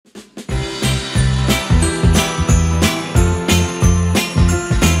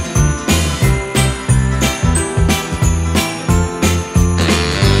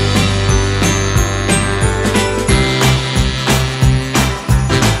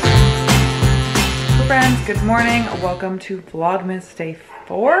Good morning, welcome to Vlogmas day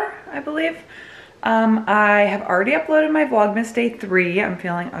 4, I believe. I have already uploaded my Vlogmas day 3. I'm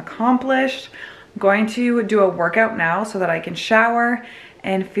feeling accomplished. I'm going to do a workout now so that I can shower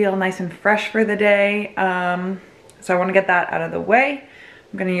and feel nice and fresh for the day. So I want to get that out of the way.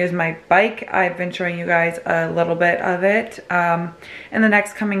 I'm going to use my bike. I've been showing you guys a little bit of it. In the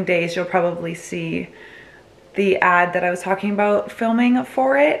next coming days, you'll probably see the ad that I was talking about filming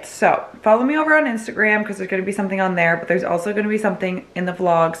for it. So follow me over on Instagram because there's going to be something on there, but there's also going to be something in the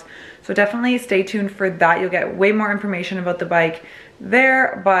vlogs. So definitely stay tuned for that. You'll get way more information about the bike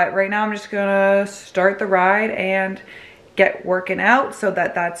there, but right now I'm just going to start the ride and get working out so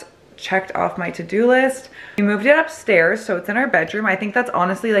that that's checked off my to-do list. We moved it upstairs, so it's in our bedroom. I think that's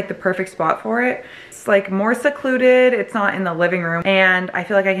honestly like the perfect spot for it. It's like more secluded. It's not in the living room, and I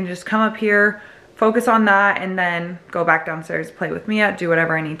feel like I can just come up here, focus on that, and then go back downstairs, play with Mia, do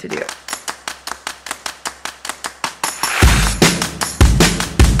whatever I need to do.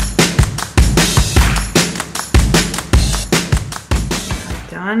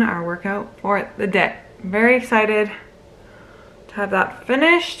 Done our workout for the day. I'm very excited to have that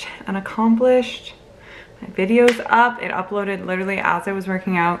finished and accomplished. My video's up. It uploaded literally as I was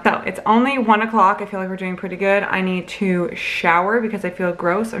working out. So it's only 1 o'clock. I feel like we're doing pretty good. I need to shower because I feel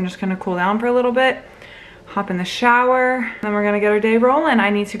gross. I'm just gonna cool down for a little bit, hop in the shower, then we're gonna get our day rolling.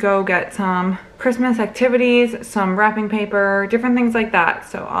 I need to go get some Christmas activities, some wrapping paper, different things like that.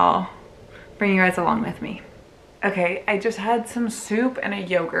 So I'll bring you guys along with me. Okay, I just had some soup and a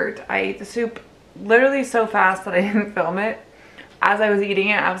yogurt. I ate the soup literally so fast that I didn't film it. As I was eating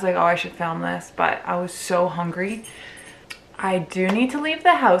it, I was like, oh, I should film this, but I was so hungry. I do need to leave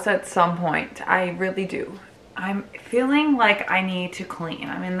the house at some point. I really do. I'm feeling like I need to clean.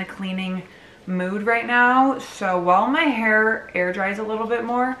 I'm in the cleaning mood right now. So while my hair air dries a little bit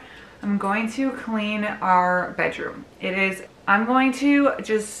more, I'm going to clean our bedroom. I'm going to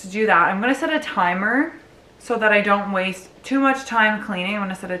just do that. I'm gonna set a timer so that I don't waste too much time cleaning. I'm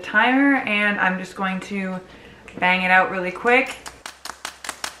gonna set a timer and I'm just going to bang it out really quick.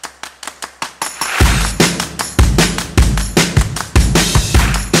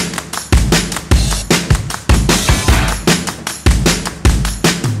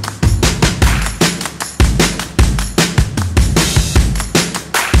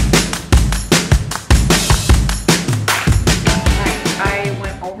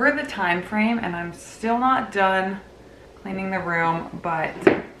 Time frame and I'm still not done cleaning the room, but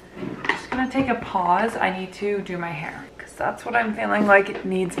I'm just gonna take a pause. I need to do my hair because that's what I'm feeling like it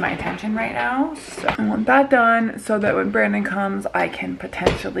needs my attention right now. So I want that done so that when Brandon comes I can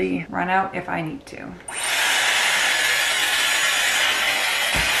potentially run out if I need to.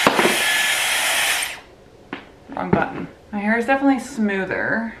 Wrong button. My hair is definitely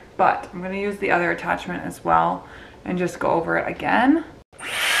smoother, but I'm gonna use the other attachment as well and just go over it again.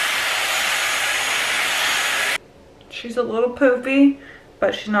 She's a little poofy,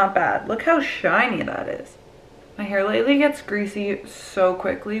 but she's not bad. Look how shiny that is. My hair lately gets greasy so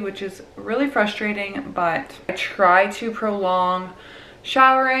quickly, which is really frustrating, but I try to prolong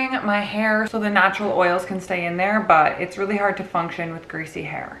showering my hair so the natural oils can stay in there, but it's really hard to function with greasy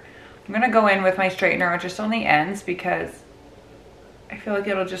hair. I'm gonna go in with my straightener just on the ends because I feel like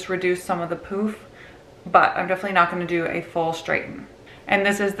it'll just reduce some of the poof, but I'm definitely not gonna do a full straighten. And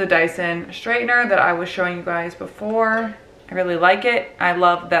this is the Dyson straightener that I was showing you guys before. I really like it. I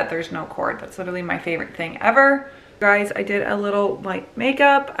love that there's no cord. That's literally my favorite thing ever. Guys, I did a little light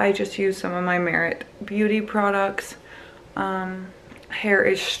makeup. I just used some of my Merit beauty products. Hair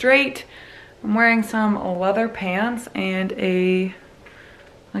is straight. I'm wearing some leather pants and a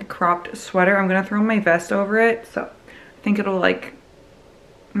cropped sweater. I'm gonna throw my vest over it, so I think it'll like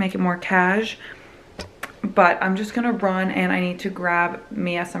make it more cash. But I'm just gonna run and I need to grab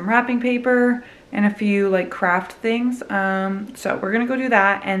Mia some wrapping paper and a few like craft things. So we're gonna go do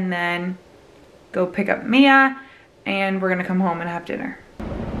that and then go pick up Mia and we're gonna come home and have dinner.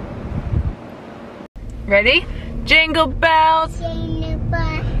 Ready? Jingle bells, jingle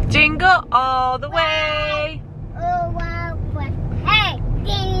bells, jingle all the way. Oh, wow. Hey,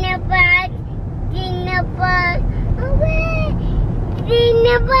 jingle bells, jingle bells, away.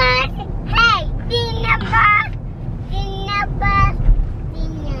 Jingle bells, hey.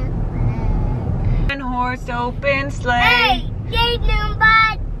 And horse open sleigh.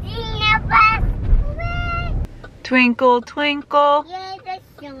 Twinkle, twinkle.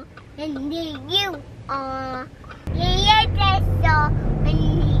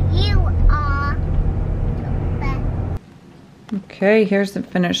 Okay, here's the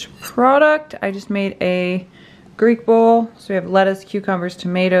finished product. I just made a Greek bowl. So we have lettuce, cucumbers,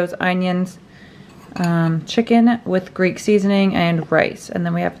 tomatoes, onions, chicken with Greek seasoning and rice. And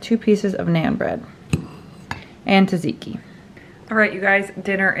then we have 2 pieces of naan bread and tzatziki. All right, you guys,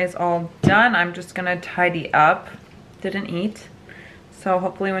 dinner is all done. I'm just gonna tidy up. Didn't eat. So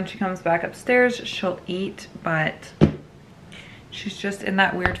hopefully when she comes back upstairs, she'll eat, but she's just in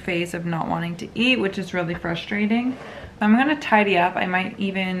that weird phase of not wanting to eat, which is really frustrating. I'm gonna tidy up. I might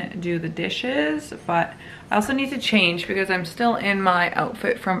even do the dishes, but I also need to change because I'm still in my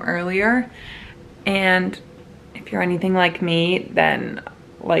outfit from earlier. And if you're anything like me, then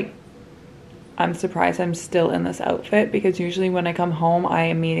like, I'm surprised I'm still in this outfit because usually when I come home, I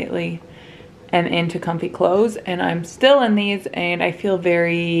immediately am into comfy clothes, and I'm still in these and I feel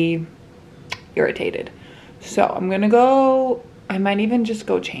very irritated. So I'm gonna go, I might even just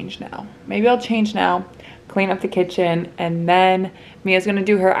go change now. Maybe I'll change now, clean up the kitchen, and then Mia's gonna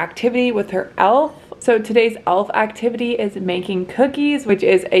do her activity with her elf. So today's elf activity is making cookies, which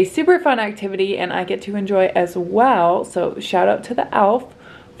is a super fun activity and I get to enjoy as well. So shout out to the elf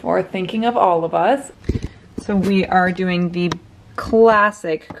for thinking of all of us. So we are doing the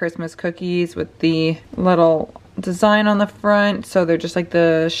classic Christmas cookies with the little design on the front. So they're just like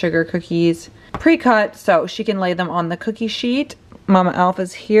the sugar cookies, pre-cut so she can lay them on the cookie sheet. Mama Elf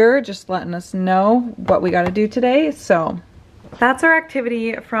is here just letting us know what we got to do today. So that's our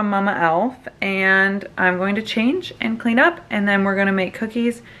activity from Mama Elf, and I'm going to change and clean up, and then we're going to make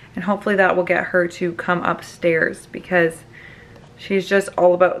cookies, and hopefully that will get her to come upstairs because she's just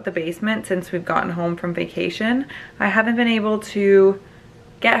all about the basement since we've gotten home from vacation. I haven't been able to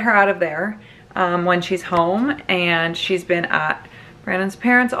get her out of there when she's home, and she's been at Brandon's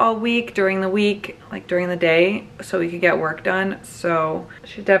parents all week, during the week, like during the day, so we could get work done. So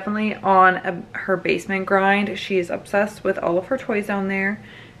she's definitely on her basement grind. She's obsessed with all of her toys down there,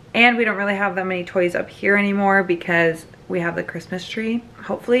 and we don't really have that many toys up here anymore because we have the Christmas tree.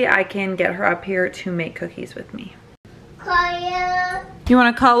 Hopefully I can get her up here to make cookies with me. Color. You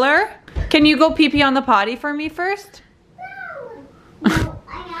want to color? Can you go pee-pee on the potty for me first? No.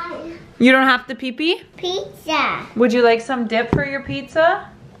 You don't have to pee-pee? Pizza. Would you like some dip for your pizza?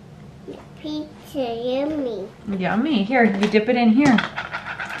 Pizza, yummy. Yummy. Here, you dip it in here.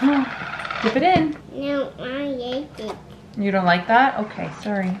 Dip it in. No, I like it. You don't like that? Okay,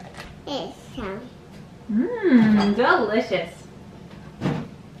 sorry. It's Mmm, delicious.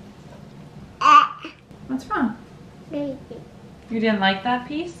 What's wrong? You didn't like that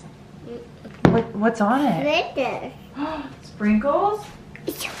piece? What's on it? Glitter. Sprinkles?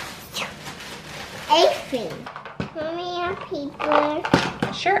 Everything. Mommy, a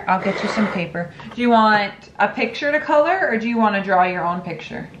paper. Sure, I'll get you some paper. Do you want a picture to color, or do you want to draw your own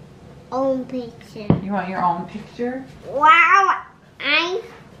picture? Own picture. You want your own picture? Wow, I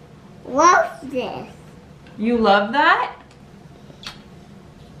love this. You love that?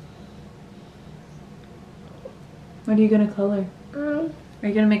 What are you gonna color? Are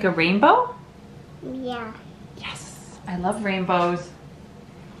you gonna make a rainbow? Yeah. Yes, I love rainbows.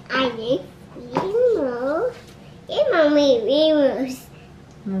 I like rainbows. Yeah, Mommy, rainbows.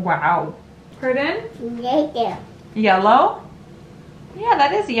 Wow. Pardon? Yellow. Yellow? Yeah,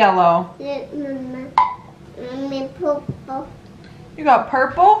 that is yellow. Look, Mama. Mommy, purple. You got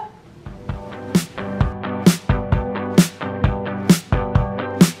purple?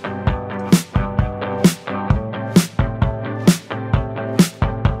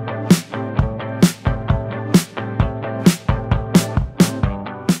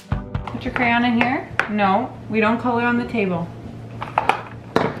 Put your crayon in here? No, we don't color on the table.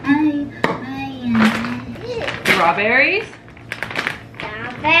 Strawberries?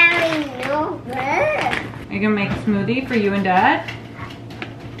 Strawberry, no good. Are you gonna make a smoothie for you and Dad?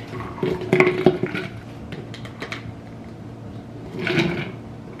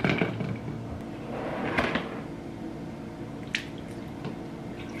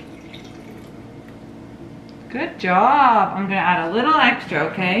 Good job. I'm gonna add a little extra,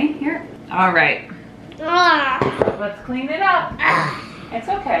 okay? Here. All right. Let's clean it up. It's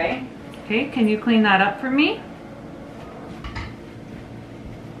okay. Okay, can you clean that up for me?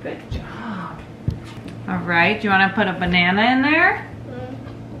 Good job. All right, do you want to put a banana in there?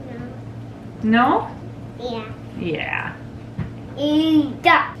 No? Yeah. Yeah. Eat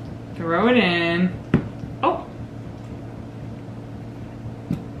up. Throw it in. Oh.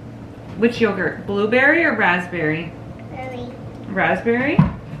 Which yogurt? Blueberry or raspberry? Raspberry?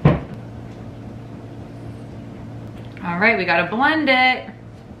 All right, we gotta blend it.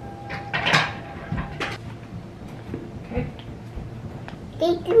 Okay.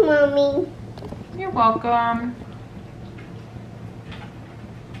 Thank you, Mommy. You're welcome.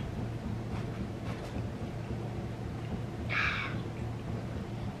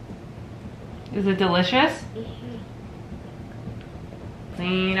 Is it delicious?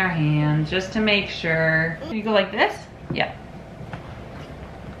 Clean our hands just to make sure. Can you go like this? Yeah.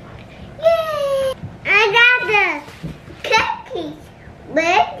 Yay! I got the cookies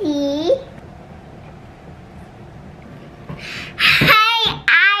ready. Hey,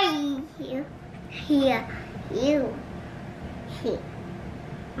 I here. Here. You. Here.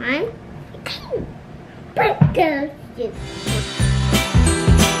 1, 2. But those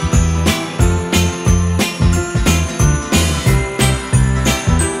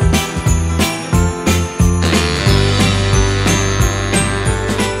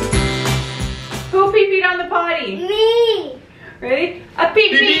Who pee-peed on the potty? me. Ready? A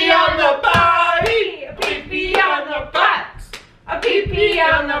pee-pee on the potty, a pee-pee on the butts, a pee-pee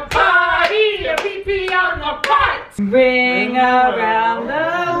on the potty, a pee-pee on the butts. Ring around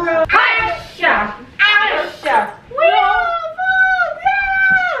the room. Hi-ya! Hi-ya! We all fall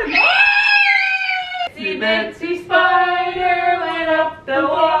down! Itsy bitsy spider went up the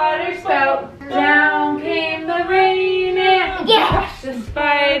water spout. Down came the rain and washed the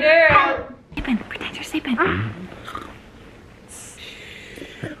spider out. Sleeping, pretend you're sleeping.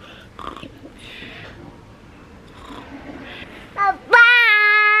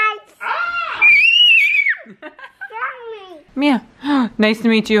 Mia, nice to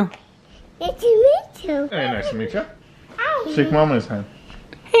meet you. Nice to meet you. Hey, nice to meet you. Hi. Shake Mama's hand.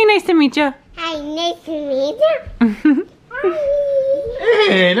 Hey, nice to meet you. Hi, nice to meet you. Hi.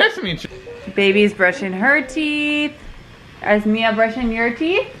 Hey, nice to meet you. Baby's brushing her teeth. Is Mia brushing your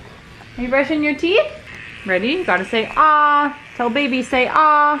teeth? Are you brushing your teeth? Ready? You gotta say ah. Tell baby say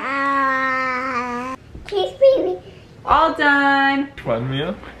ah. Kiss baby. All done. Fun,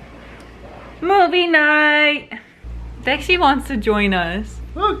 Mia? Movie night. Dexy wants to join us.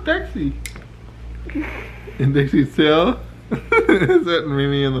 Look, Dexy. And Dexy's tail is hitting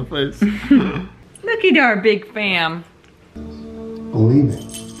Mimi in the face. Look at our big fam. Believe it.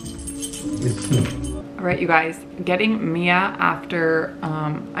 It's me. All right, you guys, getting Mia after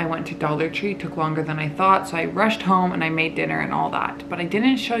I went to Dollar Tree took longer than I thought, so I rushed home and I made dinner and all that, but I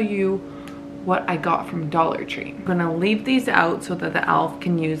didn't show you what I got from Dollar Tree. I'm gonna leave these out so that the elf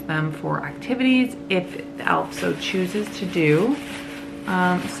can use them for activities if the elf so chooses to do.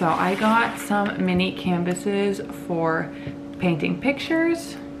 So I got some mini canvases for painting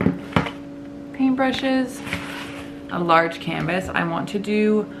pictures, paintbrushes, a large canvas. I want to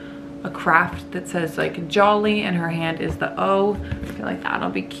do a craft that says like jolly and her hand is the O. I feel like that'll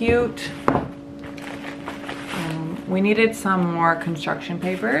be cute. We needed some more construction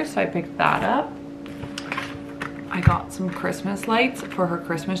paper, so I picked that up. I got some Christmas lights for her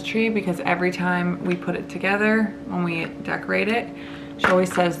Christmas tree because every time we put it together, when we decorate it, she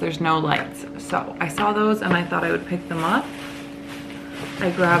always says there's no lights. So I saw those and I thought I would pick them up. I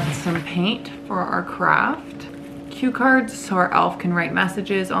grabbed some paint for our craft. Cue cards so our elf can write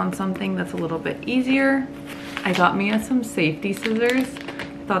messages on something that's a little bit easier. I got Mia some safety scissors.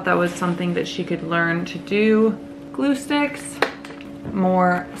 Thought that was something that she could learn to do. Glue sticks,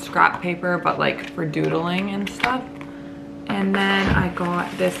 more scrap paper, but like for doodling and stuff. And then I got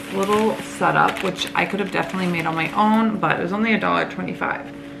this little setup, which I could have definitely made on my own, but it was only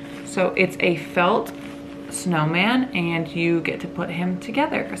 $1.25. So it's a felt snowman and you get to put him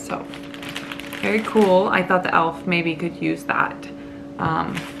together. So very cool. I thought the elf maybe could use that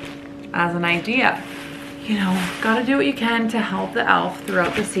as an idea. You know, gotta do what you can to help the elf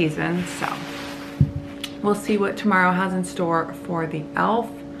throughout the season. So we'll see what tomorrow has in store for the elf.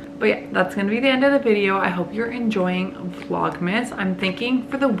 But yeah, that's gonna be the end of the video. I hope you're enjoying Vlogmas. I'm thinking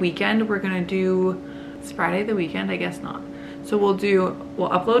for the weekend, we're gonna do, it's Friday the weekend? I guess not. So we'll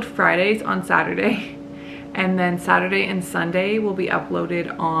upload Fridays on Saturday, and then Saturday and Sunday will be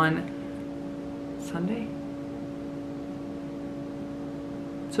uploaded on Sunday?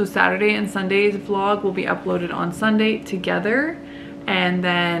 So Saturday and Sunday's vlog will be uploaded on Sunday together, and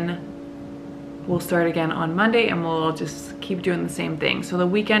then we'll start again on Monday and we'll just keep doing the same thing. So the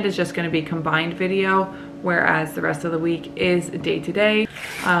weekend is just going to be combined video, whereas the rest of the week is day to day.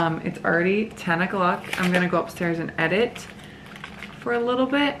 It's already 10 o'clock. I'm going to go upstairs and edit for a little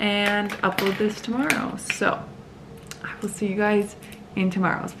bit and upload this tomorrow. So I will see you guys in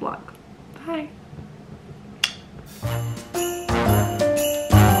tomorrow's vlog. Bye.